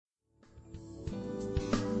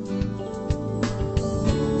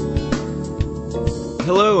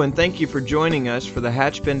Hello, and thank you for joining us for the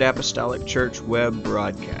Hatchbend Apostolic Church web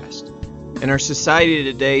broadcast. In our society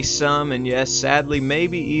today, some, and yes, sadly,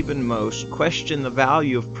 maybe even most, question the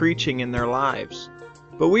value of preaching in their lives.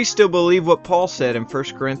 But we still believe what Paul said in 1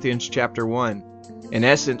 Corinthians chapter 1. In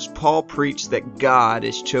essence, Paul preached that God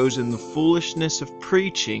has chosen the foolishness of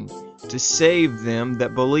preaching to save them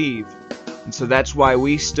that believe. And so that's why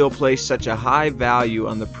we still place such a high value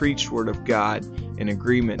on the preached Word of God in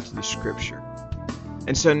agreement to the Scripture.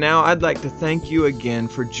 And so now I'd like to thank you again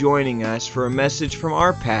for joining us for a message from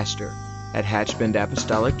our pastor at Hatchbend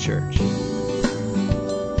Apostolic Church.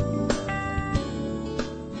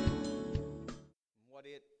 What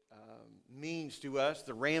it means to us,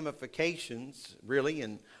 the ramifications, really,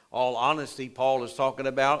 in all honesty, Paul is talking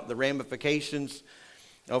about the ramifications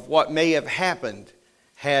of what may have happened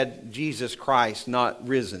had Jesus Christ not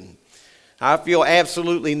risen. I feel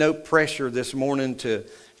absolutely no pressure this morning to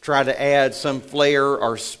try to add some flair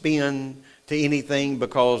or spin to anything,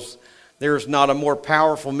 because there's not a more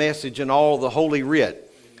powerful message in all the Holy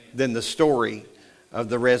Writ than the story of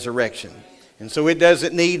the resurrection. And so it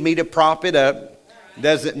doesn't need me to prop it up. It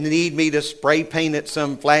doesn't need me to spray paint it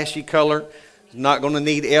some flashy color. It's not going to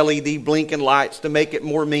need LED blinking lights to make it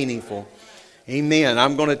more meaningful. Amen.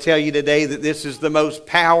 I'm going to tell you today that this is the most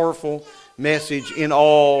powerful message in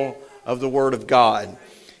all of the Word of God,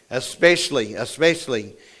 especially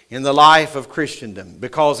in the life of Christendom,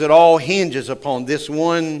 because it all hinges upon this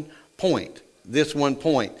one point,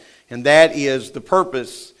 and that is the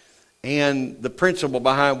purpose and the principle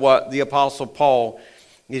behind what the Apostle Paul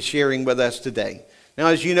is sharing with us today. Now,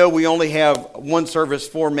 as you know, we only have one service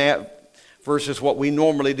format versus what we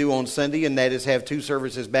normally do on Sunday, and that is have two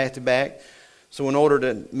services back to back. So in order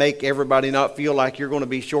to make everybody not feel like you're going to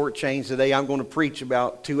be shortchanged today, I'm going to preach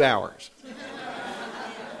about 2 hours.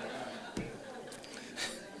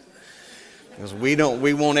 Because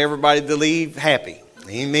we want everybody to leave happy.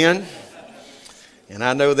 Amen. And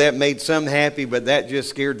I know that made some happy, but that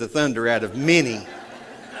just scared the thunder out of many.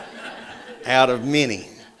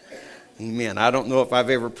 Amen. I don't know if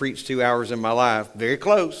I've ever preached 2 hours in my life. Very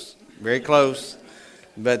close.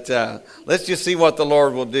 But let's just see what the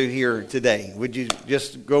Lord will do here today. Would you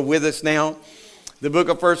just go with us now? The book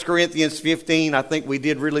of 1 Corinthians 15, I think we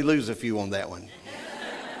did really lose a few on that one.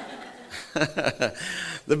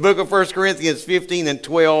 The book of 1 Corinthians 15 and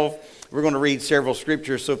 12, we're going to read several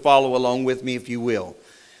scriptures, so follow along with me if you will.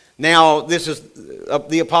 Now, this is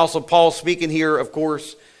the Apostle Paul speaking here, of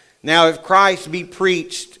course. Now, if Christ be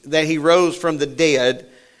preached that he rose from the dead,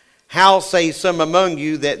 how say some among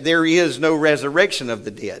you that there is no resurrection of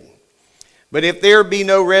the dead? But if there be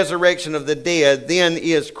no resurrection of the dead, then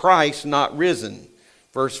is Christ not risen?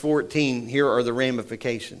 Verse 14, here are the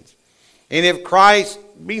ramifications. And if Christ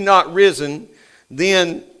be not risen,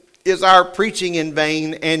 then is our preaching in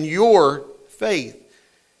vain, and your faith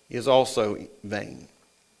is also vain.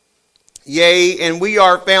 Yea, and we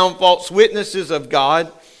are found false witnesses of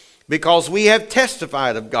God, because we have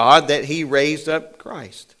testified of God that he raised up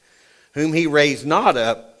Christ, whom he raised not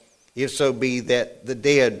up, if so be that the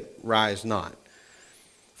dead rise not.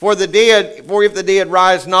 For if the dead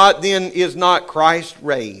rise not, then is not Christ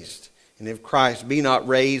raised. And if Christ be not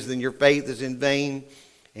raised, then your faith is in vain,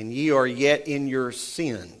 and ye are yet in your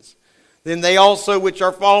sins. Then they also which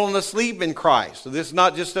are fallen asleep in Christ. So this is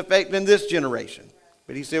not just affecting this generation.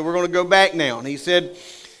 But he said, we're going to go back now. And he said,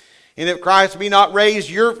 and if Christ be not raised,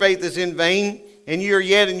 your faith is in vain, and ye are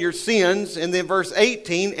yet in your sins. And then verse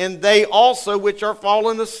 18, and they also which are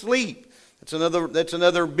fallen asleep. That's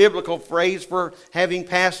another biblical phrase for having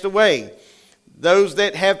passed away. Those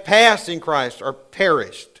that have passed in Christ are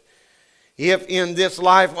perished. If in this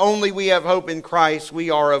life only we have hope in Christ, we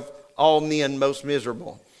are of all men most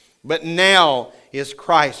miserable. But now is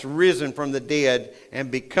Christ risen from the dead and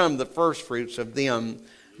become the firstfruits of them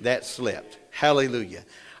that slept. Hallelujah.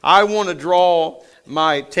 I want to draw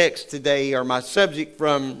my text today, or my subject,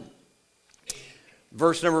 from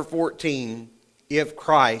verse number 14, if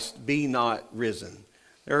Christ be not risen.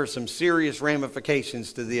 There are some serious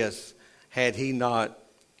ramifications to this had he not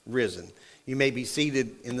risen. You may be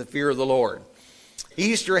seated in the fear of the Lord.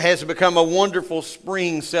 Easter has become a wonderful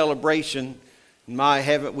spring celebration. My,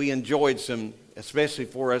 haven't we enjoyed some, especially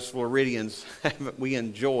for us Floridians, haven't we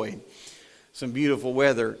enjoyed some beautiful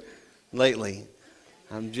weather lately?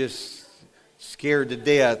 I'm just scared to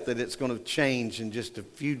death that it's going to change in just a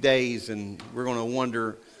few days, and we're going to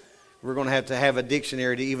wonder, we're going to have a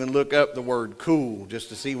dictionary to even look up the word cool just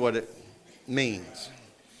to see what it means.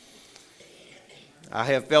 I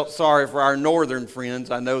have felt sorry for our northern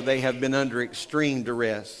friends. I know they have been under extreme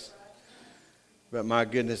duress. But my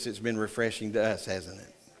goodness, it's been refreshing to us, hasn't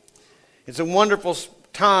it? It's a wonderful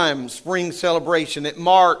time, spring celebration. It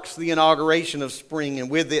marks the inauguration of spring, and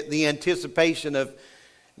with it the anticipation of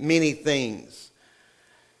many things.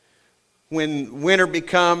 When winter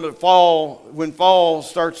becomes fall, when fall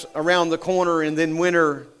starts around the corner and then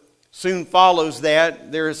winter soon follows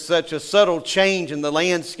that, there is such a subtle change in the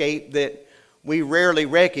landscape that we rarely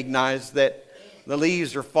recognize that the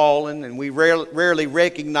leaves are falling, and we rarely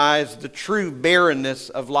recognize the true barrenness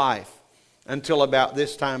of life until about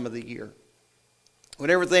this time of the year. When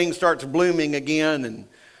everything starts blooming again and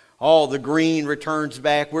all the green returns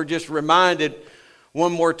back, we're just reminded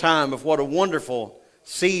one more time of what a wonderful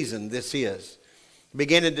season this is.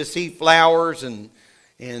 Beginning to see flowers, and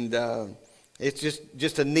it's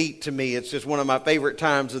just a neat to me. It's just one of my favorite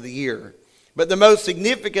times of the year. But the most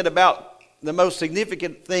significant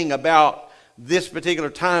thing about this particular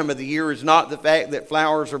time of the year is not the fact that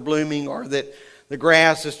flowers are blooming or that the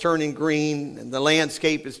grass is turning green and the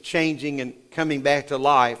landscape is changing and coming back to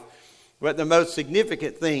life. But the most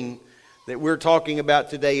significant thing that we're talking about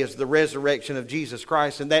today is the resurrection of Jesus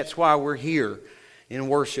Christ, and that's why we're here in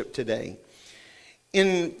worship today.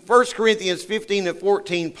 In 1 Corinthians 15 and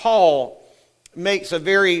 14, Paul makes a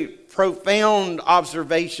very profound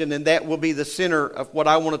observation, and that will be the center of what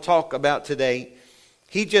I want to talk about today.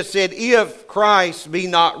 He just said, if Christ be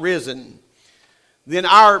not risen, then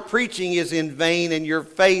our preaching is in vain and your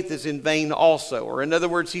faith is in vain also. Or in other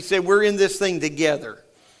words, he said, we're in this thing together.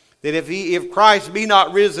 That if Christ be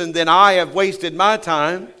not risen, then I have wasted my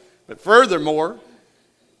time. But furthermore,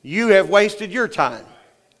 you have wasted your time.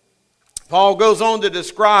 Paul goes on to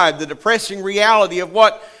describe the depressing reality of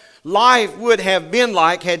what life would have been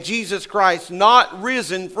like had Jesus Christ not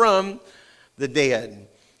risen from the dead.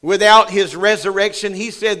 Without his resurrection, he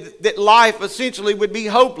said that life essentially would be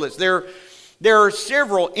hopeless. There are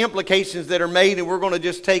several implications that are made, and we're going to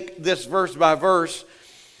just take this verse by verse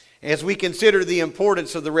as we consider the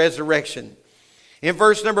importance of the resurrection. In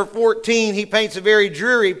verse number 14, he paints a very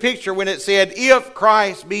dreary picture when it said, if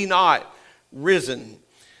Christ be not risen,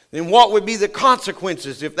 then what would be the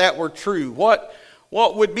consequences if that were true? What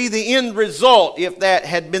would be the end result if that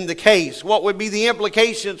had been the case? What would be the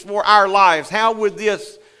implications for our lives? How would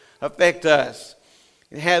this affect us?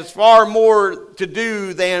 It has far more to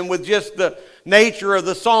do than with just the nature of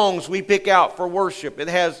the songs we pick out for worship. It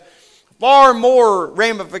has far more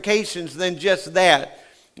ramifications than just that.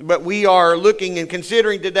 But we are looking and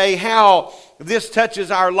considering today how this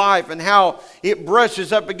touches our life and how it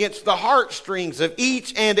brushes up against the heartstrings of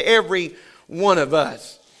each and every one of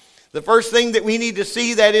us. The first thing that we need to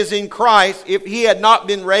see, that is in Christ, if he had not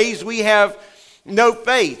been raised, we have no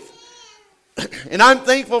faith. And I'm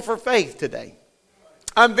thankful for faith today.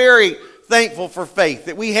 I'm very thankful for faith,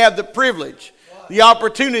 that we have the privilege, the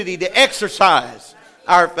opportunity to exercise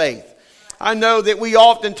our faith. I know that we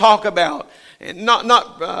often talk about, and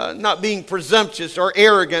not being presumptuous or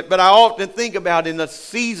arrogant, but I often think about in a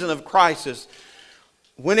season of crisis,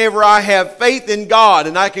 whenever I have faith in God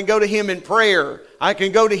and I can go to him in prayer, I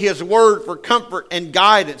can go to his word for comfort and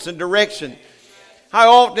guidance and direction. I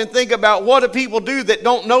often think about, what do people do that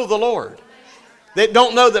don't know the Lord, that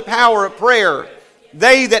don't know the power of prayer?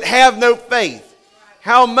 They that have no faith,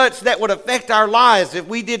 how much that would affect our lives if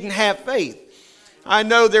we didn't have faith. I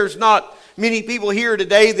know there's not many people here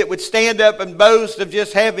today that would stand up and boast of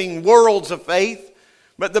just having worlds of faith.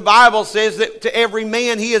 But the Bible says that to every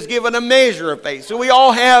man he has given a measure of faith. So we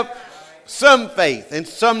all have some faith. And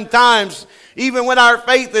sometimes, even when our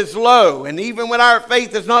faith is low, and even when our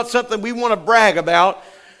faith is not something we want to brag about,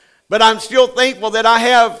 but I'm still thankful that I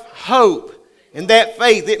have hope. And that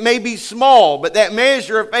faith, it may be small, but that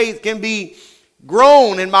measure of faith can be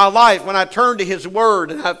grown in my life when I turn to his word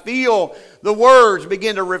and I feel the words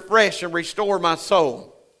begin to refresh and restore my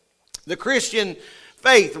soul. The Christian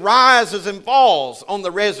faith rises and falls on the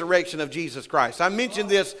resurrection of Jesus Christ. I mentioned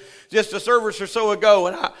this just a service or so ago,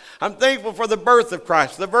 and I'm thankful for the birth of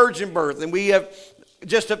Christ, the virgin birth. And we have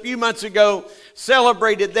just a few months ago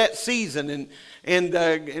celebrated that season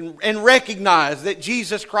and recognized that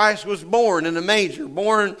Jesus Christ was born in a manger,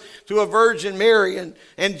 born to a Virgin Mary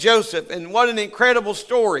and Joseph. And what an incredible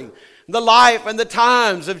story. The life and the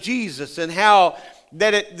times of Jesus, and how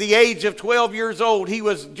that at the age of 12 years old, he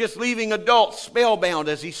was just leaving adults spellbound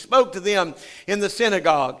as he spoke to them in the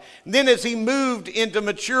synagogue. And then as he moved into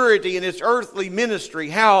maturity in his earthly ministry,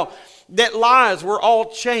 how that lives were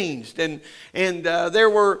all changed. And there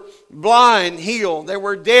were blind healed. There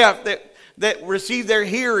were deaf that received their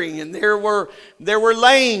hearing. And there were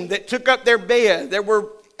lame that took up their bed. There were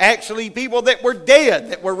actually people that were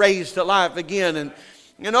dead that were raised to life again.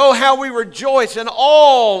 And oh, how we rejoice in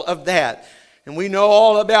all of that. And we know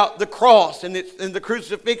all about the cross and the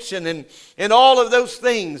crucifixion and all of those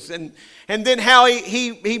things. And then how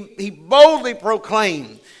he boldly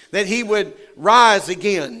proclaimed that he would rise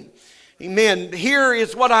again. Amen. Here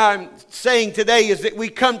is what I'm saying today, is that we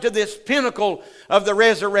come to this pinnacle of the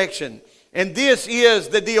resurrection. And this is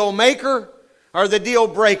the deal maker or the deal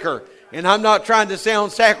breaker. And I'm not trying to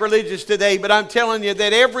sound sacrilegious today, but I'm telling you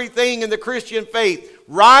that everything in the Christian faith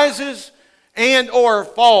rises and or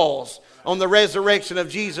falls on the resurrection of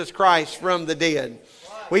Jesus Christ from the dead.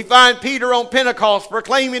 We find Peter on Pentecost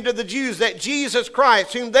proclaiming to the Jews that Jesus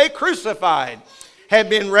Christ, whom they crucified, had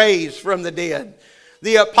been raised from the dead.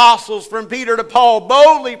 The apostles from Peter to Paul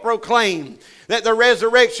boldly proclaimed that the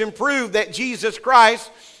resurrection proved that Jesus Christ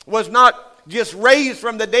was not just raised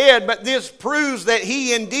from the dead, but this proves that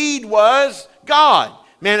he indeed was God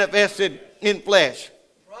manifested in flesh.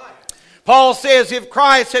 Paul says, if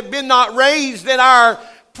Christ had been not raised, then our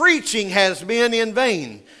preaching has been in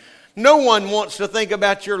vain. No one wants to think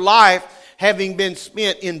about your life having been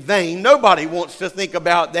spent in vain. Nobody wants to think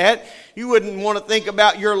about that. You wouldn't want to think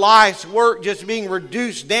about your life's work just being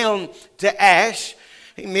reduced down to ash.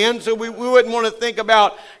 Amen. So we wouldn't want to think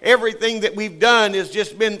about everything that we've done has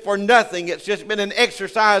just been for nothing. It's just been an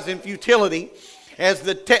exercise in futility. As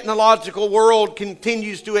the technological world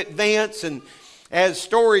continues to advance and as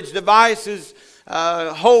storage devices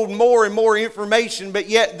hold more and more information, but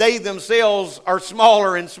yet they themselves are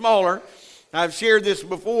smaller and smaller. I've shared this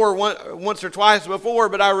before, once or twice before,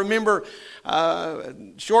 but I remember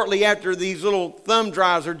shortly after these little thumb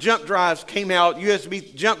drives or jump drives came out,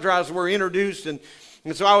 USB jump drives were introduced, and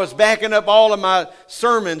so I was backing up all of my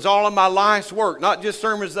sermons, all of my life's work, not just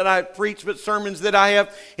sermons that I preach, but sermons that I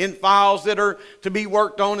have in files that are to be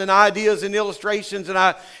worked on, and ideas and illustrations, and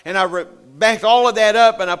I backed all of that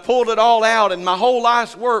up, and I pulled it all out, and my whole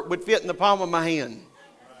life's work would fit in the palm of my hand.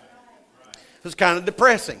 It was kind of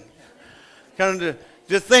depressing. Kind of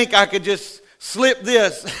to think I could just slip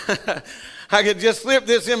this. I could just slip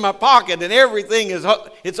this in my pocket and everything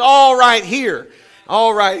it's all right here.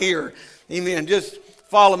 All right here. Amen. Just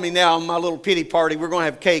follow me now on my little pity party. We're going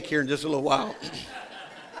to have cake here in just a little while.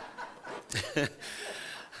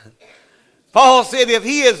 Paul said if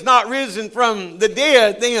he has not risen from the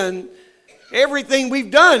dead, then everything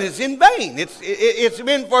we've done is in vain. It's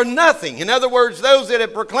been for nothing. In other words, those that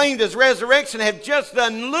have proclaimed his resurrection have just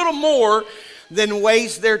done little more than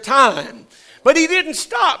waste their time. But he didn't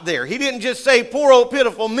stop there. He didn't just say, poor old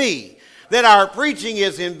pitiful me, that our preaching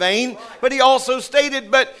is in vain. But he also stated,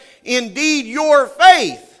 but indeed your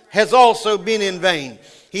faith has also been in vain.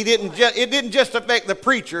 It didn't just affect the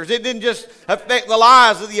preachers. It didn't just affect the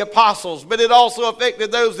lives of the apostles, but it also affected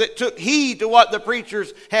those that took heed to what the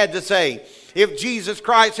preachers had to say. If Jesus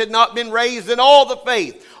Christ had not been raised, then all the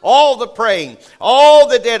faith, all the praying, all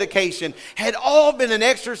the dedication had all been an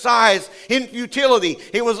exercise in futility.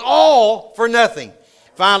 It was all for nothing.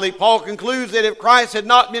 Finally, Paul concludes that if Christ had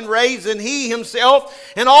not been raised, then he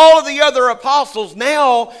himself and all of the other apostles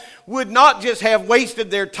now would not just have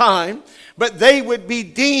wasted their time, but they would be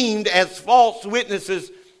deemed as false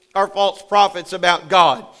witnesses or false prophets about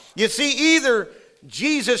God. You see, either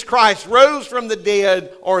Jesus Christ rose from the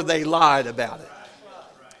dead or they lied about it.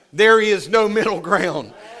 There is no middle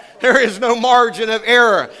ground. There is no margin of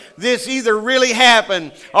error. This either really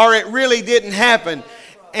happened or it really didn't happen.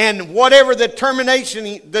 And whatever the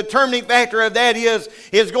determining factor of that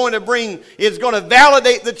is going to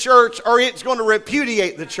validate the church or it's going to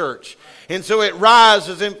repudiate the church. And so it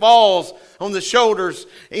rises and falls on the shoulders,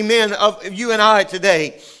 amen, of you and I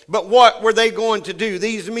today. But what were they going to do?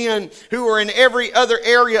 These men who were in every other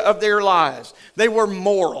area of their lives, they were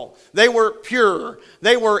moral, they were pure,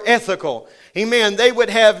 they were ethical. Amen. They would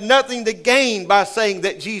have nothing to gain by saying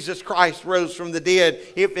that Jesus Christ rose from the dead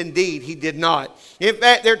if indeed he did not. In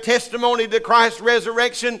fact, their testimony to Christ's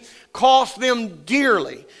resurrection cost them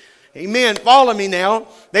dearly. Amen. Follow me now.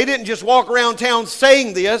 They didn't just walk around town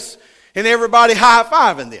saying this and everybody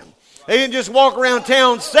high-fiving them. They didn't just walk around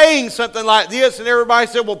town saying something like this and everybody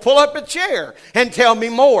said, well, pull up a chair and tell me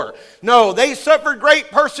more. No, they suffered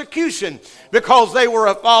great persecution because they were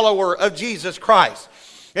a follower of Jesus Christ.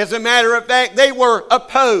 As a matter of fact, they were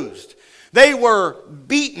opposed. They were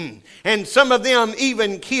beaten, and some of them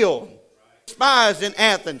even killed. Spies in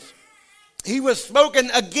Athens. He was spoken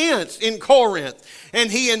against in Corinth, and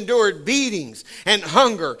he endured beatings and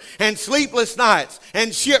hunger and sleepless nights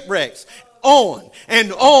and shipwrecks. on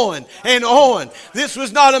and on and on. This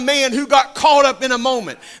was not a man who got caught up in a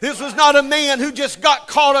moment. This was not a man who just got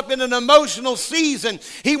caught up in an emotional season.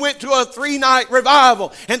 He went to a 3-night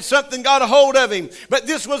revival and something got a hold of him. But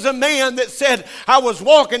this was a man that said, I was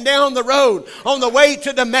walking down the road on the way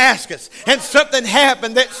to Damascus, and something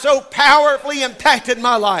happened that so powerfully impacted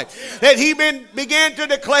my life that he began to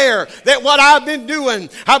declare that what I've been doing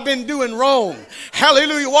wrong.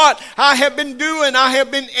 Hallelujah. What I have been doing, I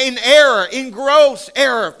have been in error, in gross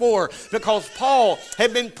error for, because Paul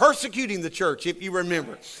had been persecuting the church, if you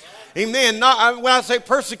remember. Amen. When I say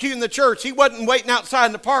persecuting the church, he wasn't waiting outside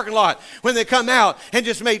in the parking lot when they come out and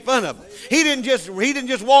just made fun of them. He didn't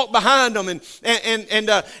just walk behind them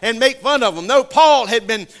and make fun of them. No, Paul had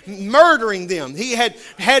been murdering them. He had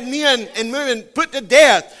men and women put to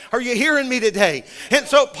death. Are you hearing me today? And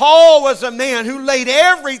so Paul was a man who laid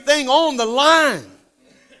everything on the line.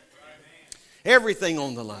 Everything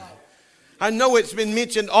on the line. I know it's been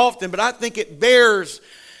mentioned often, but I think it bears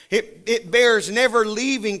never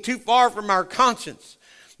leaving too far from our conscience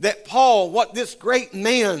that Paul, what this great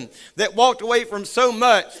man that walked away from so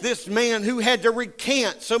much, this man who had to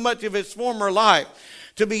recant so much of his former life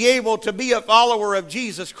to be able to be a follower of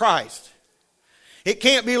Jesus Christ. It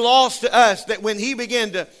can't be lost to us that when he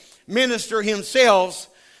began to minister himself,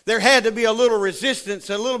 there had to be a little resistance,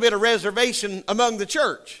 a little bit of reservation among the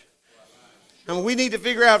church. And we need to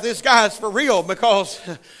figure out if this guy's for real, because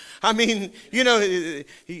I mean, you know,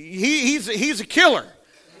 he's a killer.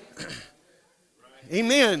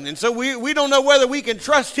 Amen. And so we don't know whether we can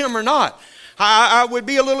trust him or not. I would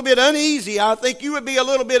be a little bit uneasy. I think you would be a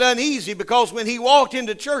little bit uneasy, because when he walked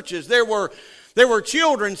into churches, there were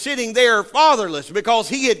children sitting there fatherless because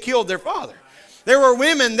he had killed their father. There were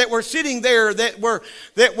women that were sitting there that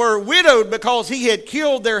were widowed because he had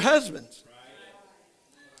killed their husbands.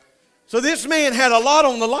 So this man had a lot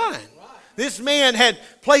on the line. This man had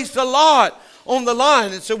placed a lot on the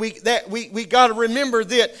line. And so we got to remember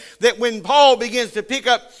that when Paul begins to pick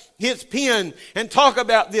up his pen and talk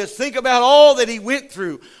about this, think about all that he went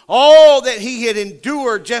through, all that he had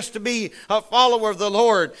endured just to be a follower of the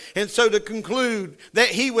Lord. And so to conclude that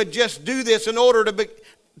he would just do this in order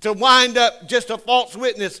to wind up just a false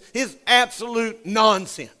witness is absolute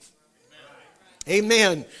nonsense.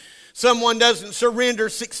 Amen. Someone doesn't surrender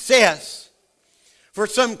success for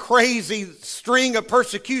some crazy string of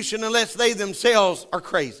persecution unless they themselves are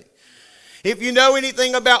crazy. If you know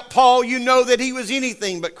anything about Paul, you know that he was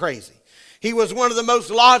anything but crazy. He was one of the most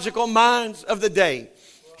logical minds of the day.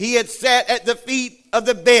 He had sat at the feet of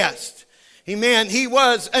the best. Amen. He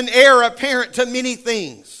was an heir apparent to many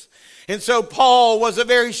things. And so Paul was a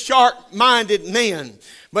very sharp-minded man.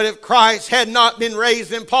 But if Christ had not been raised,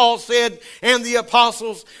 then Paul said, and the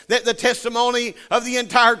apostles, that the testimony of the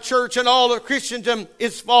entire church and all of Christendom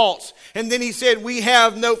is false. And then he said, we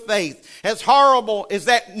have no faith. As horrible as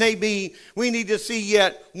that may be, we need to see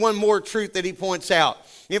yet one more truth that he points out.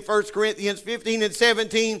 In 1 Corinthians 15 and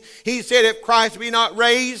 17, he said, if Christ be not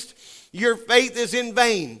raised, your faith is in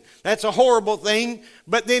vain. That's a horrible thing.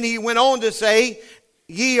 But then he went on to say,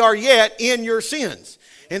 ye are yet in your sins.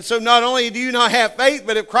 And so not only do you not have faith,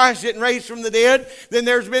 but if Christ didn't raise from the dead, then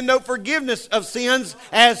there's been no forgiveness of sins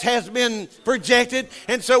as has been projected.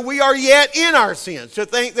 And so we are yet in our sins. To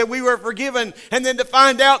think that we were forgiven and then to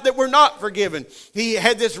find out that we're not forgiven. He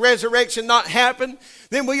had this resurrection not happen,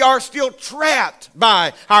 then we are still trapped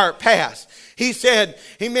by our past. He said,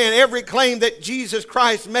 amen, every claim that Jesus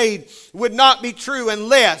Christ made would not be true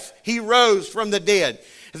unless he rose from the dead.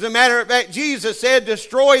 As a matter of fact, Jesus said,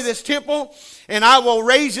 destroy this temple and I will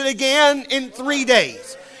raise it again in 3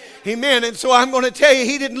 days. Amen. And so I'm going to tell you,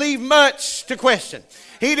 he didn't leave much to question.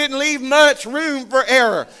 He didn't leave much room for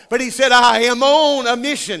error. But he said, I am on a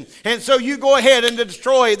mission. And so you go ahead and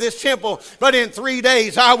destroy this temple. But in 3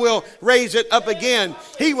 days, I will raise it up again.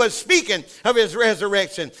 He was speaking of his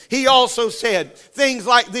resurrection. He also said things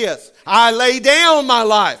like this. I lay down my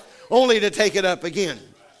life only to take it up again.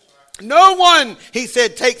 No one, he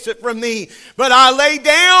said, takes it from me, but I lay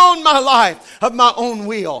down my life of my own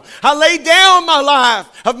will. I lay down my life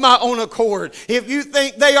of my own accord. If you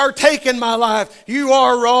think they are taking my life, you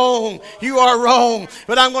are wrong. You are wrong.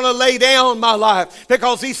 But I'm going to lay down my life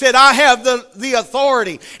because he said, I have the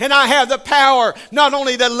authority and I have the power not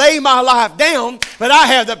only to lay my life down, but I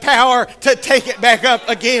have the power to take it back up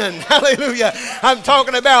again. Hallelujah. I'm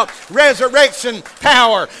talking about resurrection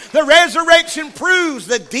power. The resurrection proves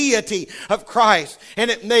the deity deity of Christ, and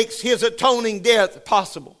it makes his atoning death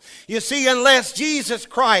possible. You see, unless Jesus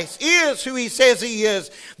Christ is who he says he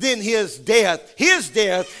is, then his death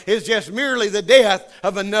is just merely the death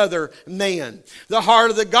of another man. The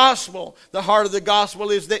heart of the gospel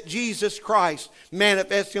is that Jesus Christ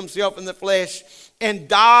manifests himself in the flesh and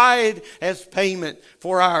died as payment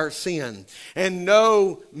for our sin. And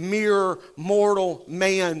no mere mortal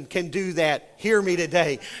man can do that. Hear me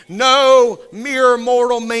today. No mere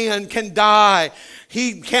mortal man can die.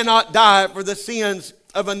 He cannot die for the sins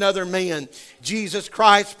of another man. Jesus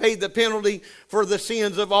Christ paid the penalty for the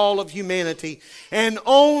sins of all of humanity. And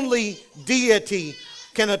only deity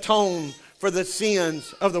can atone for the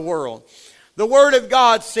sins of the world. The Word of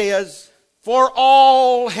God says, "For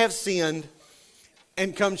all have sinned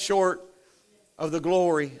and come short of the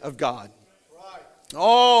glory of God."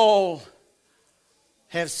 All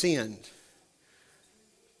have sinned.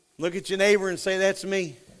 Look at your neighbor and say, "That's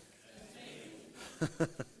me."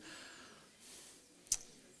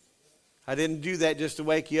 I didn't do that just to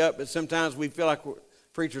wake you up, but sometimes we feel like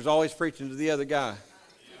preacher's always preaching to the other guy.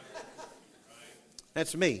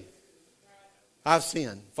 That's me. I've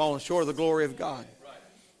sinned, fallen short of the glory of God.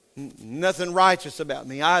 Nothing righteous about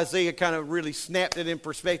me. Isaiah kind of really snapped it in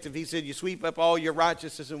perspective. He said, you sweep up all your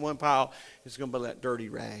righteousness in one pile, it's going to be like dirty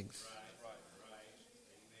rags.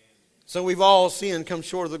 So we've all sinned, come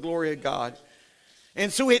short of the glory of God.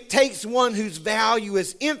 And so it takes one whose value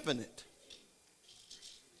is infinite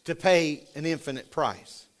to pay an infinite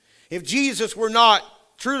price. If Jesus were not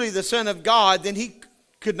truly the Son of God, then he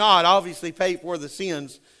could not obviously pay for the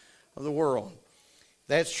sins of the world.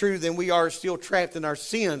 That's true, then we are still trapped in our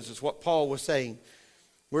sins, is what Paul was saying.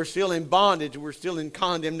 We're still in bondage. We're still in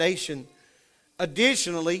condemnation.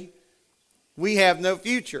 Additionally, we have no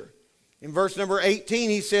future. In verse number 18,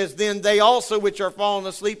 he says, "Then they also which are fallen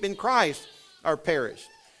asleep in Christ are perished."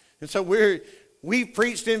 And so we've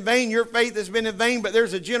preached in vain. Your faith has been in vain, but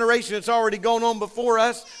there's a generation that's already gone on before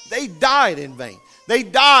us. They died in vain. They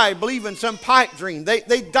die believing some pipe dream.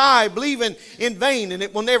 They die believing in vain, and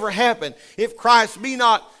it will never happen. If Christ be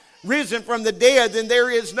not risen from the dead, then there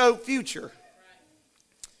is no future.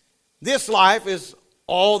 This life is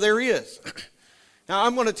all there is. Now,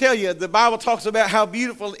 I'm going to tell you, the Bible talks about how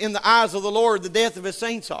beautiful in the eyes of the Lord the death of his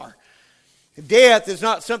saints are. Death is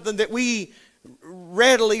not something that we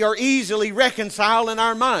readily or easily reconcile in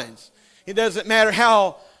our minds. It doesn't matter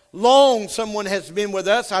how long someone has been with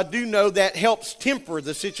us. I do know that helps temper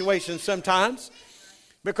the situation sometimes,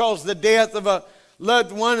 because the death of a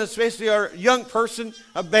loved one, especially a young person,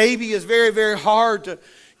 a baby, is very, very hard to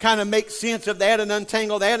kind of make sense of that and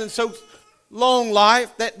untangle that. And so long life,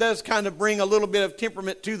 that does kind of bring a little bit of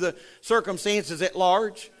temperament to the circumstances at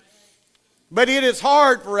large. But it is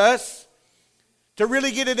hard for us to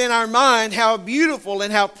really get it in our mind how beautiful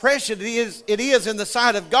and how precious it is in the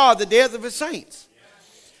sight of God, the death of his saints.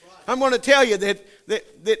 I'm going to tell you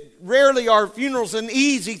that rarely are funerals an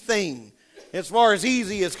easy thing as far as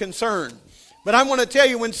easy is concerned. But I'm going to tell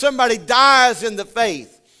you, when somebody dies in the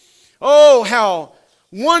faith, oh, how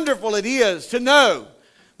wonderful it is to know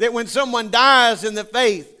that when someone dies in the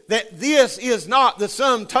faith, that this is not the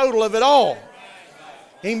sum total of it all.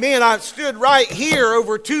 Amen. I've stood right here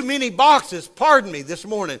over too many boxes, pardon me, this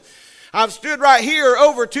morning. I've stood right here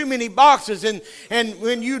over too many boxes, and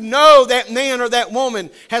when you know that man or that woman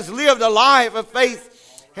has lived a life of faith,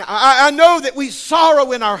 I know that we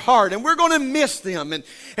sorrow in our heart, and we're going to miss them, and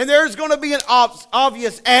there's going to be an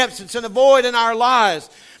obvious absence and a void in our lives.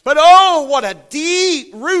 But oh, what a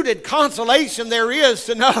deep-rooted consolation there is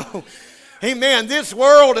to know, amen, this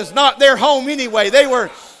world is not their home anyway. They were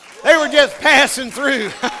just passing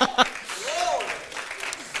through.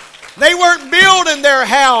 They weren't building their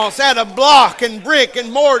house out of block and brick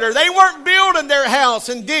and mortar. They weren't building their house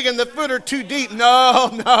and digging the footer too deep.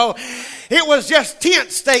 No. It was just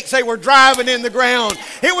tent stakes they were driving in the ground.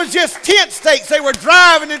 It was just tent stakes they were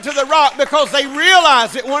driving into the rock, because they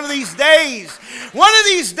realized that one of these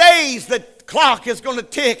days, the clock is going to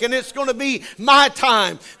tick, and it's going to be my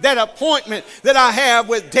time, that appointment that I have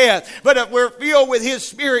with death. But if we're filled with his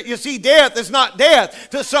Spirit, you see, death is not death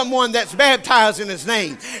to someone that's baptized in his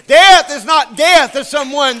name. Death is not death to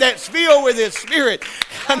someone that's filled with his Spirit.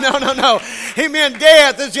 No. Amen.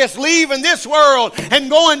 Death is just leaving this world and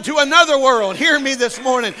going to another world. Hear me this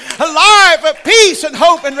morning. A life of peace and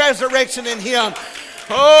hope and resurrection in him.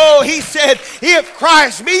 Oh, he said, if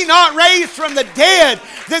Christ be not raised from the dead,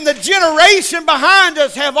 then the generation behind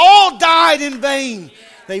us have all died in vain.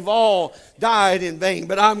 They've all died in vain.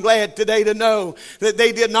 But I'm glad today to know that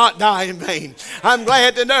they did not die in vain. I'm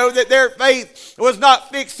glad to know that their faith was not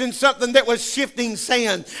fixed in something that was shifting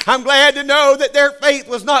sand. I'm glad to know that their faith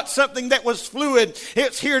was not something that was fluid.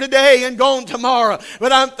 It's here today and gone tomorrow.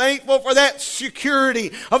 But I'm thankful for that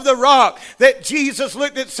security of the rock that Jesus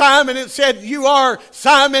looked at Simon and said, "You are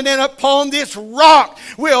Simon, and upon this rock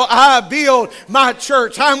will I build my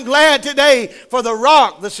church." I'm glad today for the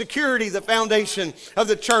rock, the security, the foundation of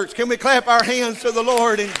the church. Can we clap our hands to the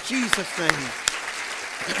Lord in Jesus' name?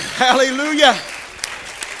 Hallelujah.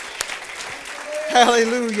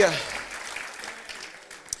 Hallelujah.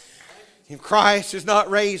 If Christ is not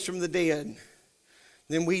raised from the dead,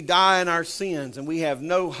 then we die in our sins and we have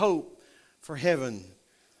no hope for heaven.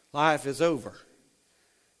 Life is over.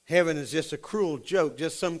 Heaven is just a cruel joke,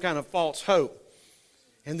 just some kind of false hope.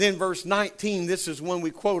 And then verse 19, this is one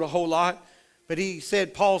we quote a whole lot. But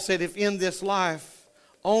Paul said, if in this life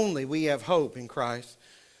only we have hope in Christ,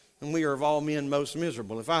 then we are of all men most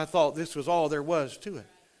miserable. If I thought this was all there was to it.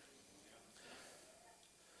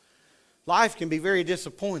 Life can be very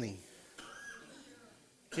disappointing.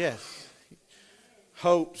 Yes.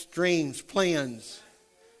 Hopes, dreams, plans.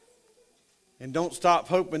 And don't stop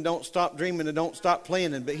hoping, don't stop dreaming, and don't stop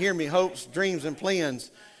planning. But hear me, hopes, dreams, and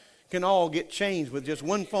plans can all get changed with just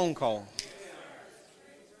one phone call.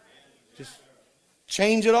 Just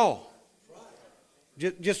change it all.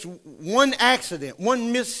 Just one accident,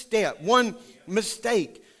 one misstep, one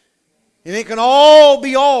mistake. And it can all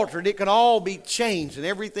be altered. It can all be changed and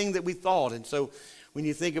everything that we thought. And so when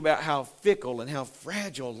you think about how fickle and how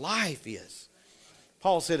fragile life is,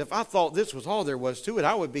 Paul said, if I thought this was all there was to it,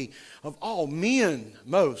 I would be of all men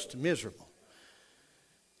most miserable.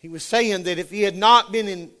 He was saying that if he had not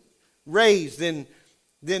been raised, then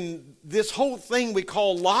this whole thing we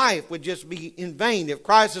call life would just be in vain. If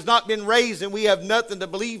Christ has not been raised, then we have nothing to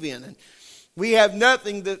believe in. And we have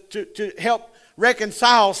nothing to help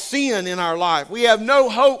reconcile sin in our life. We have no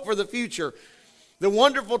hope for the future. The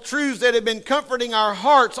wonderful truths that have been comforting our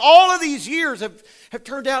hearts all of these years have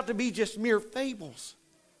turned out to be just mere fables.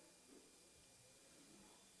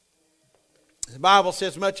 The Bible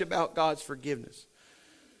says much about God's forgiveness.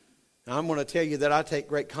 Now, I'm going to tell you that I take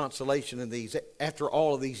great consolation in these. After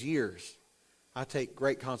all of these years, I take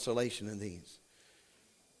great consolation in these.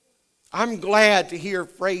 I'm glad to hear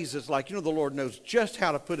phrases like, the Lord knows just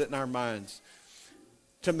how to put it in our minds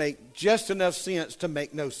to make just enough sense to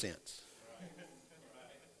make no sense.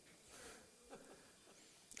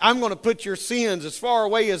 I'm going to put your sins as far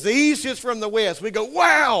away as the east is from the west. We go,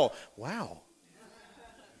 wow, wow.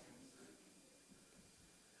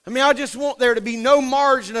 I just want there to be no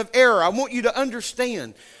margin of error. I want you to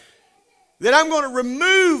understand that I'm going to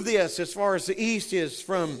remove this as far as the east is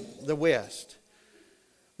from the west.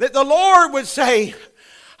 That the Lord would say,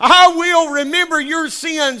 I will remember your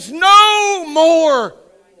sins no more.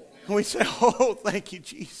 And we say, oh, thank you,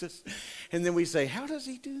 Jesus. And then we say, how does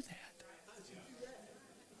he do that?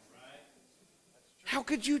 How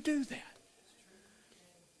could you do that?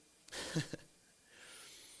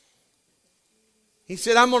 He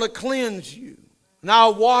said, I'm going to cleanse you and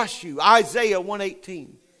I'll wash you. Isaiah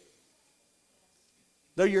 1:18.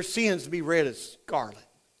 Though your sins be red as scarlet,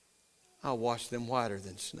 I'll wash them whiter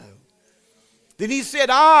than snow. Then he said,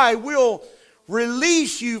 I will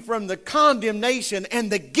release you from the condemnation and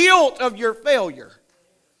the guilt of your failure.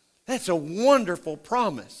 That's a wonderful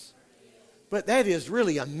promise. But that is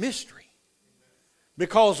really a mystery.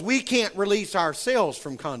 Because we can't release ourselves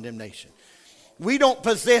from condemnation. We don't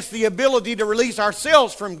possess the ability to release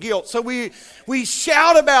ourselves from guilt. So we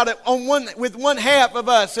shout about it with one half of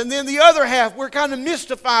us. And then the other half, we're kind of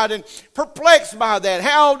mystified and perplexed by that.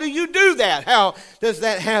 How do you do that? How does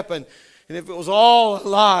that happen? And if it was all a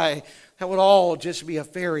lie, that would all just be a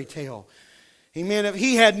fairy tale. Amen. If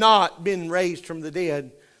he had not been raised from the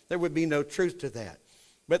dead, there would be no truth to that.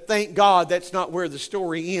 But thank God that's not where the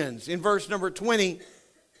story ends. In verse number 20,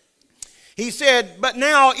 he said, but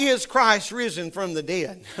now is Christ risen from the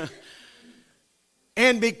dead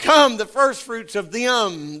and become the firstfruits of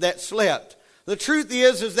them that slept. The truth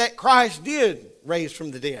is that Christ did raise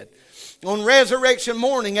from the dead. On resurrection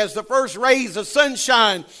morning, as the first rays of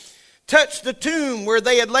sunshine touched the tomb where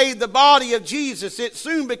they had laid the body of Jesus, it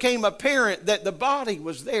soon became apparent that the body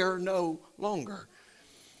was there no longer.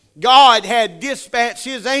 God had dispatched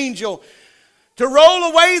his angel to roll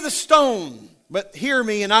away the stone. But hear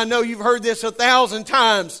me, and I know you've heard this 1,000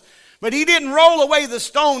 times, but he didn't roll away the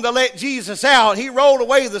stone to let Jesus out. He rolled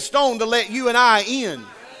away the stone to let you and I in.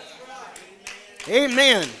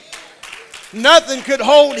 Amen. Nothing could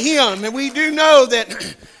hold him. And we do know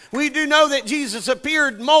that Jesus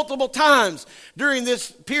appeared multiple times during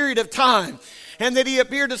this period of time. And that he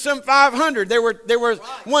appeared to some 500. There was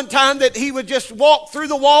one time that he would just walk through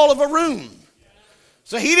the wall of a room.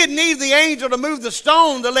 So he didn't need the angel to move the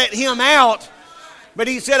stone to let him out. But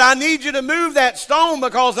he said, I need you to move that stone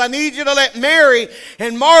because I need you to let Mary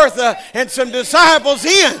and Martha and some disciples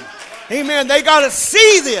in. Amen. They got to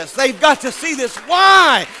see this. They've got to see this.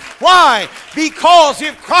 Why? Why? Because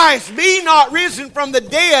if Christ be not risen from the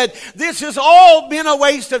dead, this has all been a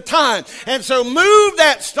waste of time. And so move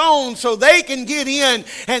that stone so they can get in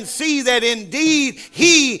and see that indeed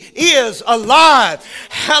he is alive.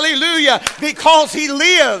 Hallelujah. Because he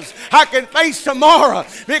lives, I can face tomorrow.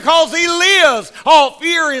 Because he lives, all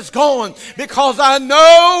fear is gone. Because I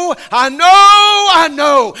know.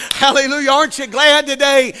 Hallelujah. Aren't you glad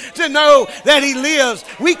today to know that he lives?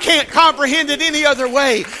 We can't comprehend it any other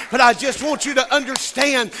way. But I just want you to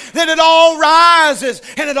understand that it all rises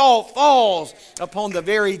and it all falls upon the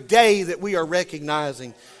very day that we are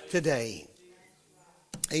recognizing today.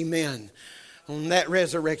 Amen. On that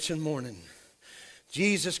resurrection morning,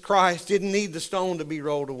 Jesus Christ didn't need the stone to be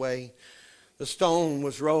rolled away. The stone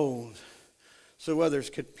was rolled so others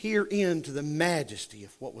could peer into the majesty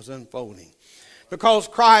of what was unfolding. Because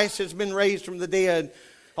Christ has been raised from the dead,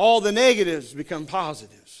 all the negatives become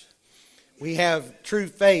positives. We have true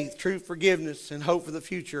faith, true forgiveness, and hope for the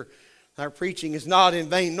future. Our preaching is not in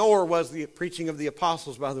vain, nor was the preaching of the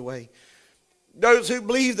apostles, by the way. Those who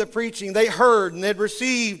believed the preaching, they heard and they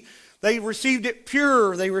received it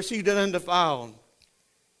pure, they received it undefiled.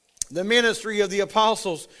 The ministry of the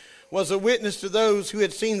apostles was a witness to those who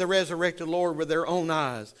had seen the resurrected Lord with their own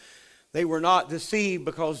eyes. They were not deceived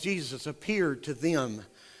because Jesus appeared to them.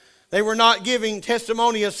 They were not giving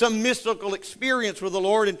testimony of some mystical experience with the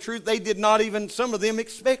Lord. In truth, they did not even, some of them,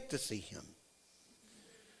 expect to see him.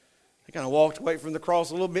 They kind of walked away from the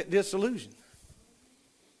cross a little bit disillusioned,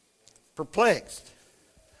 perplexed,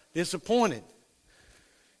 disappointed,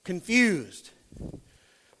 confused.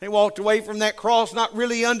 They walked away from that cross not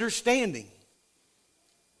really understanding.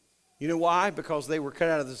 You know why? Because they were cut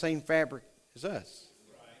out of the same fabric as us.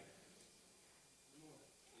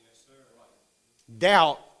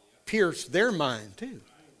 Doubt pierced their mind too.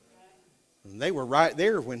 And they were right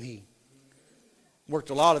there when he worked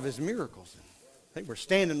a lot of his miracles. They were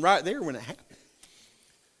standing right there when it happened.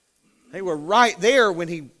 They were right there when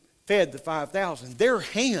he fed the 5,000. Their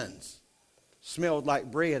hands smelled like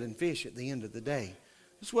bread and fish at the end of the day.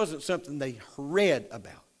 This wasn't something they read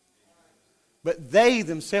about. But they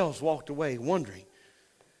themselves walked away wondering.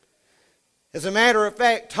 As a matter of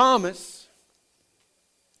fact, Thomas,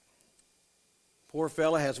 poor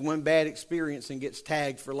fella, has one bad experience and gets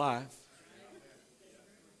tagged for life.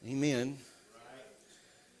 Amen.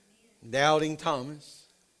 Doubting Thomas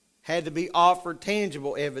had to be offered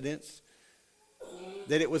tangible evidence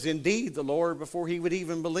that it was indeed the Lord before he would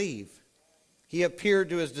even believe. He appeared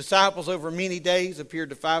to his disciples over many days, appeared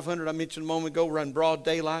to 500, I mentioned a moment ago, run broad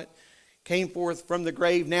daylight, came forth from the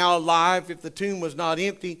grave, now alive. If the tomb was not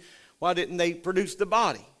empty, why didn't they produce the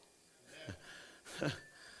body?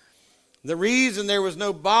 The reason there was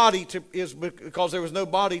no body is because there was no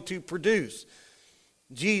body to produce.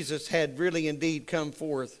 Jesus had really indeed come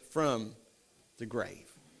forth from the grave.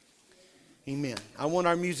 Amen. I want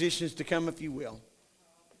our musicians to come, if you will.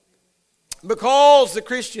 Because the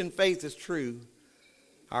Christian faith is true,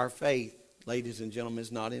 our faith, ladies and gentlemen,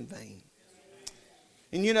 is not in vain.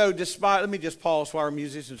 And you know, let me just pause while our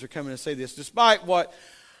musicians are coming and say this. Despite what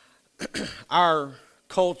our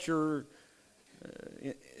culture,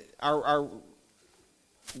 our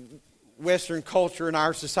Western culture and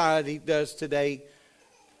our society does today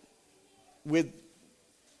with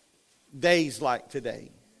days like today,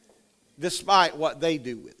 despite what they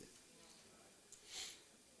do with it,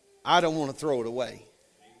 I don't want to throw it away.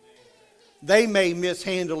 They may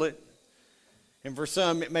mishandle it, and for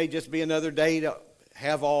some it may just be another day to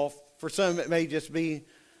have off. For some it may just be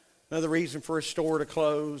another reason for a store to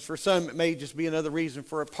close. For some it may just be another reason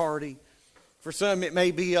for a party. For some, it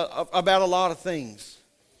may be about a lot of things.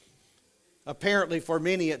 Apparently, for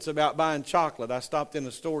many, it's about buying chocolate. I stopped in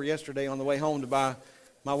a store yesterday on the way home to buy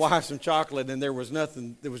my wife some chocolate, and there was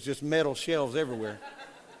nothing. There was just metal shelves everywhere.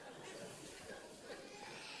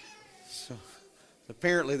 So,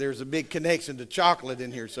 apparently, there's a big connection to chocolate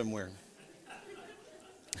in here somewhere.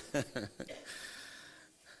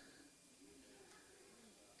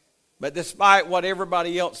 But despite what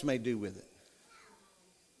everybody else may do with it,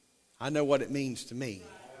 I know what it means to me.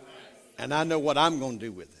 And I know what I'm going to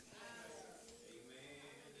do with it.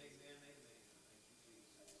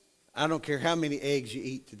 I don't care how many eggs you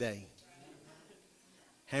eat today.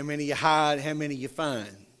 How many you hide, how many you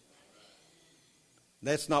find.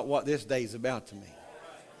 That's not what this day's about to me.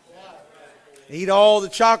 Eat all the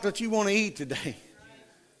chocolate you want to eat today.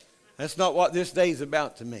 That's not what this day's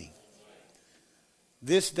about to me.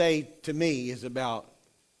 This day to me is about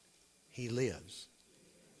He lives.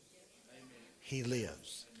 He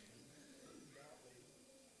lives.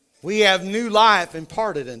 We have new life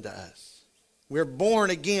imparted unto us. We're born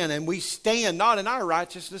again, and we stand not in our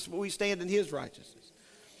righteousness, but we stand in His righteousness.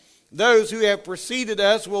 Those who have preceded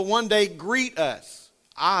us will one day greet us.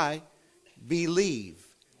 I believe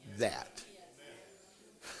that.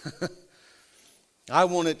 I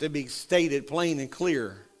want it to be stated plain and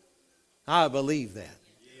clear. I believe that.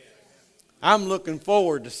 I'm looking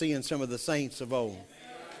forward to seeing some of the saints of old.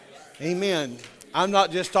 Amen. I'm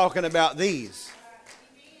not just talking about these.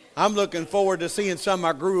 I'm looking forward to seeing some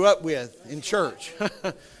I grew up with in church.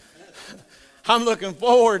 I'm looking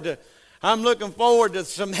forward to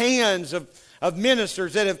some hands of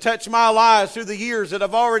ministers that have touched my lives through the years that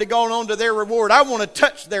have already gone on to their reward. I want to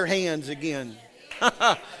touch their hands again.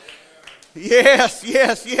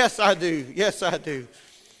 Yes, I do. Yes, I do.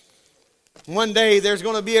 One day there's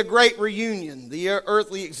going to be a great reunion. The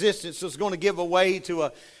earthly existence is going to give way to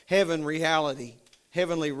a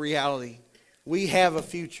heavenly reality. We have a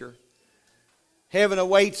future. Heaven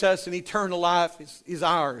awaits us, and eternal life is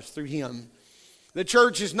ours through Him. The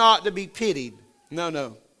church is not to be pitied.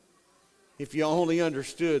 No. If you only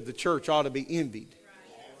understood, the church ought to be envied.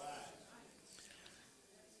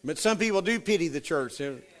 But some people do pity the church.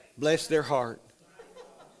 Bless their heart.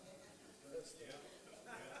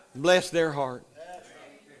 Bless their heart.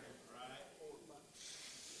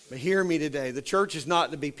 But hear me today. The church is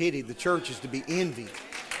not to be pitied. The church is to be envied.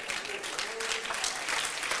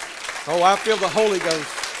 Oh, I feel the Holy Ghost.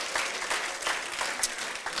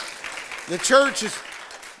 The church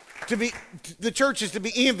is to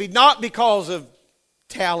be envied, not because of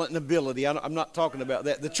talent and ability. I'm not talking about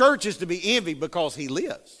that. The church is to be envied because He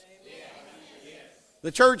lives.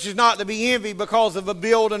 The church is not to be envied because of a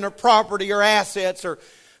building or property or assets. Or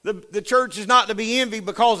the church is not to be envied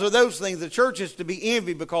because of those things. The church is to be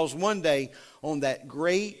envied because one day on that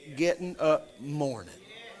great getting up morning.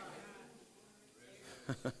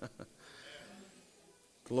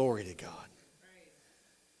 Glory to God.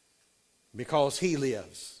 Because He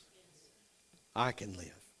lives, I can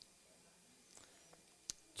live.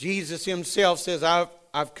 Jesus Himself says,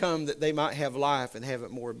 I've come that they might have life and have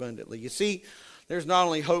it more abundantly. You see, there's not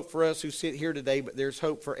only hope for us who sit here today, but there's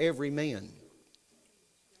hope for every man.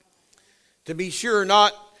 To be sure,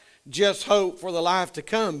 not just hope for the life to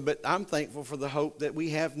come, but I'm thankful for the hope that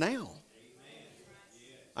we have now.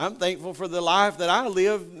 I'm thankful for the life that I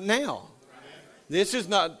live now.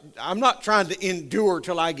 I'm not trying to endure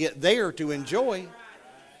till I get there to enjoy.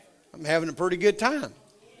 I'm having a pretty good time.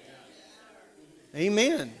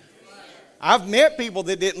 Amen. I've met people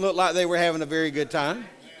that didn't look like they were having a very good time.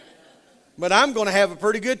 But I'm going to have a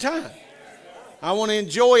pretty good time. I want to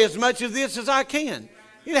enjoy as much of this as I can.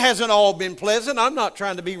 It hasn't all been pleasant. I'm not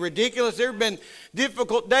trying to be ridiculous. There have been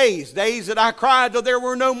difficult days. Days that I cried till there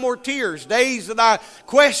were no more tears. Days that I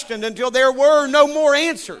questioned until there were no more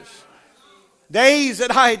answers. Days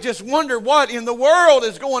that I just wondered what in the world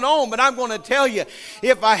is going on. But I'm going to tell you,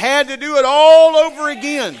 if I had to do it all over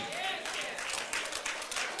again,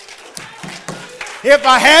 if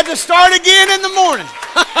I had to start again in the morning,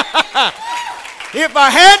 if I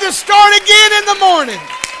had to start again in the morning,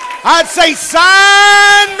 I'd say,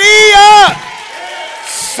 sign me up.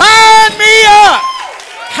 Sign me up.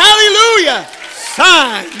 Hallelujah.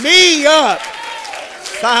 Sign me up.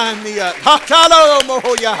 Sign me up. Sign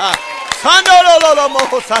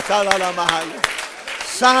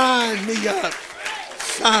me up.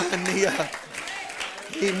 Sign me up.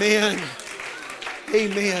 Amen.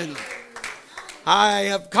 Amen. I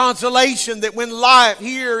have consolation that when life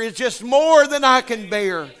here is just more than I can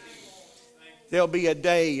bear, there'll be a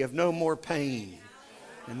day of no more pain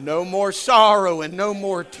and no more sorrow and no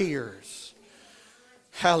more tears.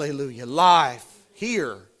 Hallelujah. Life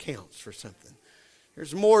here counts for something.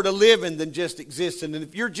 There's more to living than just existing. And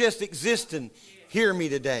if you're just existing, hear me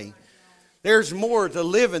today. There's more to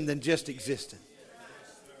living than just existing.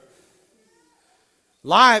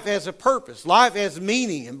 Life has a purpose. Life has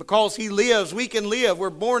meaning. And because He lives, we can live. We're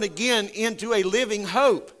born again into a living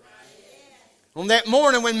hope. On that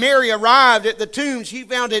morning when Mary arrived at the tomb, she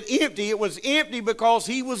found it empty. It was empty because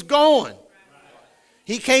He was gone.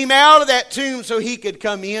 He came out of that tomb so He could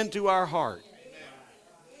come into our heart.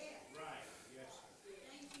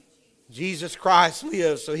 Jesus Christ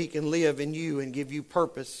lives so He can live in you and give you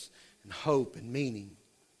purpose and hope and meaning.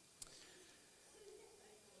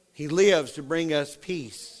 He lives to bring us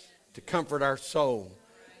peace, to comfort our soul,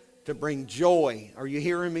 to bring joy, are you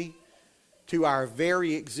hearing me? To our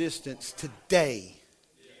very existence today.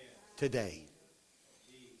 Today.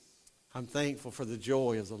 I'm thankful for the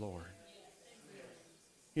joy of the Lord.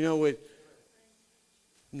 You know, I'm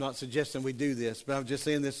not suggesting we do this, but I'm just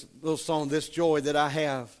saying this little song, this joy that I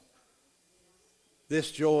have.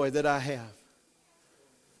 This joy that I have.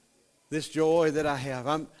 This joy that I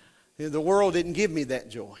have. The world didn't give me that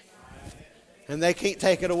joy. And they can't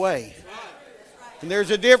take it away. And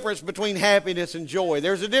there's a difference between happiness and joy.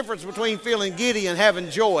 There's a difference between feeling giddy and having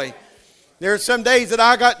joy. There's some days that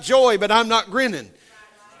I got joy, but I'm not grinning.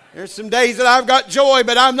 There's some days that I've got joy,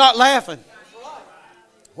 but I'm not laughing.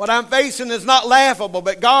 What I'm facing is not laughable,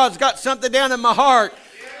 but God's got something down in my heart.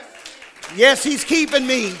 Yes, He's keeping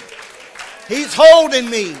me. He's holding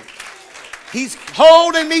me. He's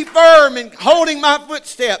holding me firm and holding my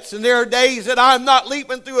footsteps. And there are days that I'm not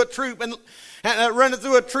leaping through a troop and running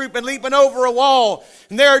through a troop and leaping over a wall.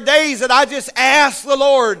 And there are days that I just ask the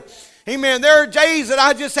Lord. Amen. There are days that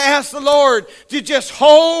I just ask the Lord to just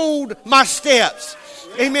hold my steps.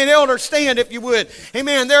 Amen. Elder, stand if you would.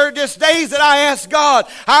 Amen. There are just days that I ask God,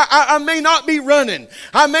 I may not be running.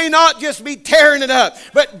 I may not just be tearing it up.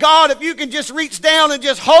 But God, if you can just reach down and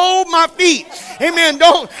just hold my feet. Amen.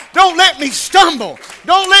 Don't let me stumble.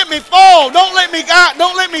 Don't let me fall. Don't let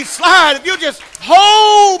me slide. If you just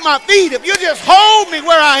hold my feet. If you just hold me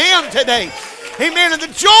where I am today. Amen. And the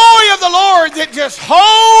joy of the Lord that just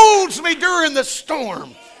holds me during the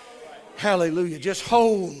storm. Hallelujah. Just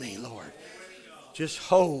hold me, Lord. Just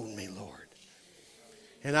hold me, Lord.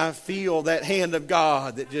 And I feel that hand of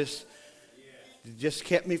God that just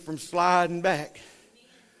kept me from sliding back.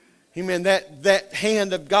 Amen. That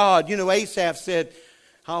hand of God. You know, Asaph said,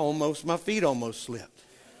 my feet almost slipped.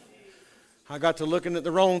 I got to looking at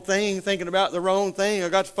the wrong thing, thinking about the wrong thing. I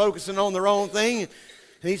got to focusing on the wrong thing.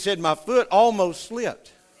 And he said, my foot almost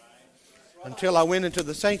slipped until I went into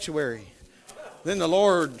the sanctuary. Then the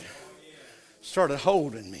Lord started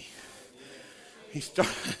holding me. He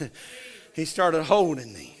started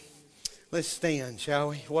holding me. Let's stand, shall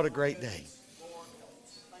we? What a great day.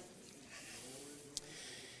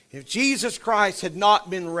 If Jesus Christ had not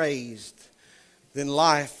been raised, then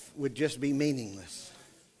life would just be meaningless.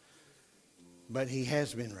 But He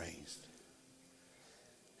has been raised.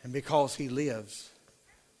 And because He lives,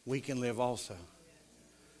 we can live also.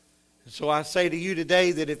 And so I say to you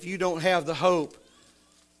today that if you don't have the hope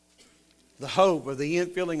of the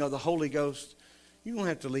infilling of the Holy Ghost, you don't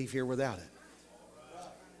have to leave here without it.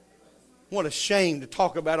 What a shame to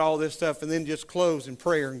talk about all this stuff and then just close in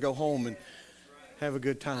prayer and go home and have a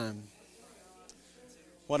good time.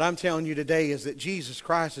 What I'm telling you today is that Jesus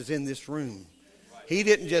Christ is in this room. He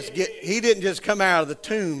didn't just come out of the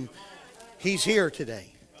tomb. He's here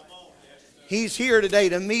today. He's here today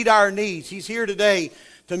to meet our needs. He's here today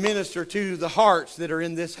to minister to the hearts that are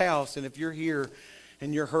in this house. And if you're here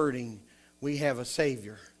and you're hurting, we have a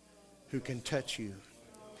Savior who can touch you.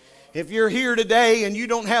 If you're here today and you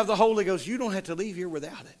don't have the Holy Ghost, you don't have to leave here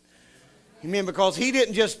without it. Amen. Because He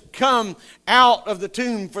didn't just come out of the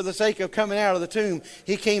tomb for the sake of coming out of the tomb.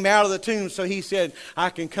 He came out of the tomb so He said, I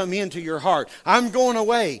can come into your heart. I'm going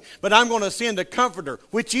away, but I'm going to send a comforter,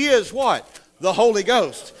 which is what? The Holy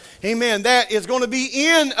Ghost. Amen. That is going to be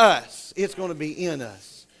in us. It's going to be in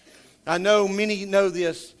us. I know many know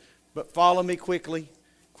this, but follow me quickly.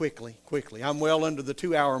 Quickly. I'm well under the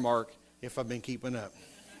 2-hour mark if I've been keeping up.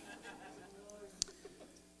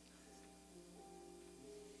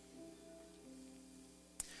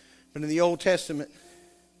 But in the Old Testament,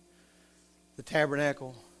 the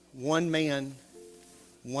tabernacle, one man,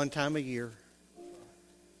 one time a year,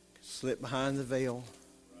 slipped behind the veil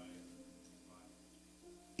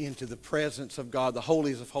into the presence of God. The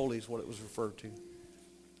holies of holies, what it was referred to.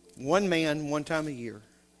 One man, one time a year.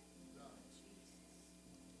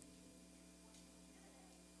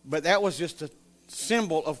 But that was just a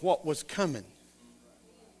symbol of what was coming.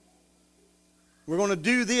 We're going to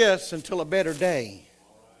do this until a better day.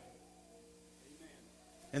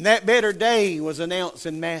 And that better day was announced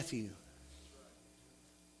in Matthew.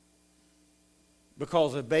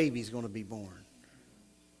 Because a baby's going to be born.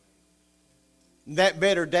 And that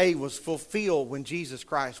better day was fulfilled when Jesus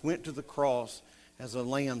Christ went to the cross as a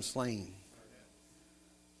lamb slain.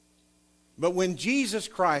 But when Jesus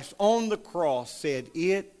Christ on the cross said,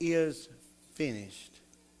 "It is finished,"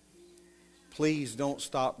 please don't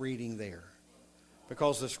stop reading there.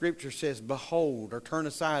 Because the scripture says, "Behold," or turn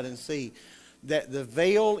aside and see, that the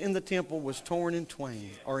veil in the temple was torn in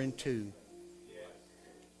twain, or in two.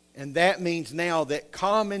 And that means now that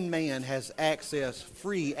common man has access,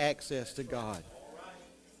 free access to God.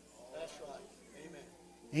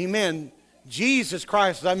 Amen. Jesus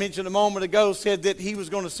Christ, as I mentioned a moment ago, said that He was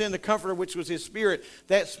going to send the Comforter, which was His Spirit.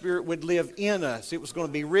 That Spirit would live in us. It was going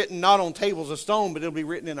to be written not on tables of stone, but it'll be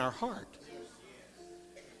written in our heart.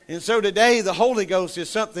 And so today, the Holy Ghost is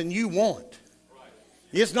something you want.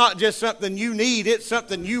 It's not just something you need, it's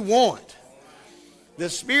something you want. The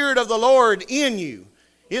Spirit of the Lord in you.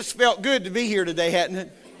 It's felt good to be here today, hadn't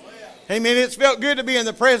it? Amen. It's felt good to be in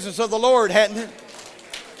the presence of the Lord, hadn't it?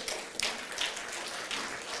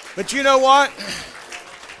 But you know what?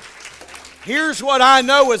 Here's what I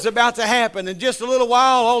know is about to happen. In just a little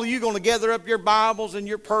while, all of you are going to gather up your Bibles and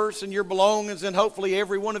your purse and your belongings and hopefully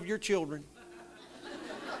every one of your children.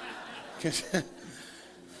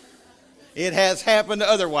 It has happened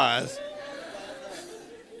otherwise.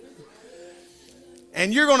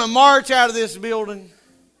 And you're going to march out of this building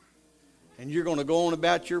and you're going to go on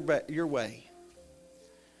about your way.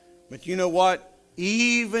 But you know what?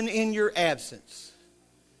 Even in your absence,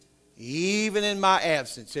 even in my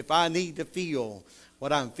absence, if I need to feel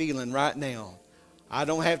what I'm feeling right now, I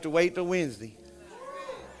don't have to wait till Wednesday.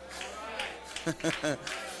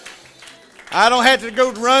 I don't have to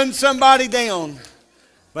go run somebody down,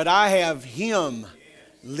 but I have Him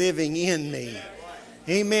living in me.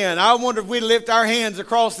 Amen. I wonder if we lift our hands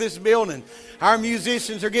across this building. Our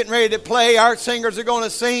musicians are getting ready to play. Our singers are going to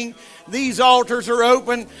sing. These altars are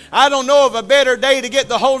open. I don't know of a better day to get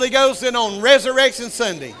the Holy Ghost than on Resurrection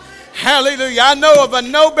Sunday. Hallelujah. I know of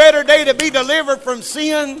no better day to be delivered from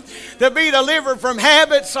sin, to be delivered from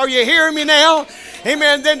habits. Are you hearing me now?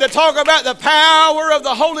 Amen. Than to talk about the power of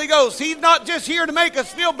the Holy Ghost. He's not just here to make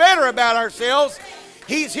us feel better about ourselves.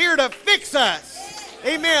 He's here to fix us.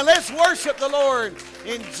 Amen. Let's worship the Lord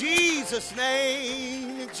in Jesus'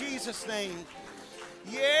 name. In Jesus' name.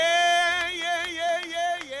 Yeah, yeah, yeah,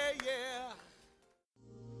 yeah, yeah, yeah.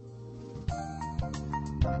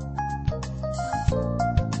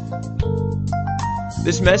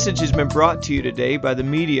 This message has been brought to you today by the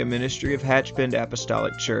Media Ministry of Hatchbend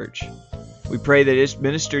Apostolic Church. We pray that it's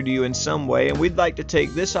ministered to you in some way, and we'd like to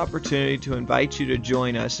take this opportunity to invite you to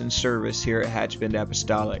join us in service here at Hatchbend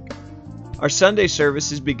Apostolic. Our Sunday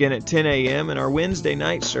services begin at 10 a.m. and our Wednesday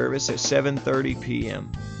night service at 7:30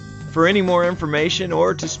 p.m. For any more information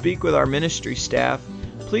or to speak with our ministry staff,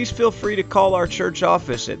 please feel free to call our church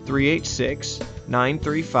office at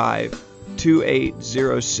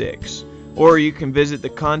 386-935-2806. Or you can visit the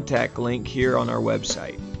contact link here on our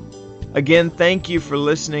website. Again, thank you for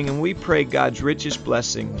listening, and we pray God's richest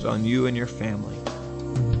blessings on you and your family.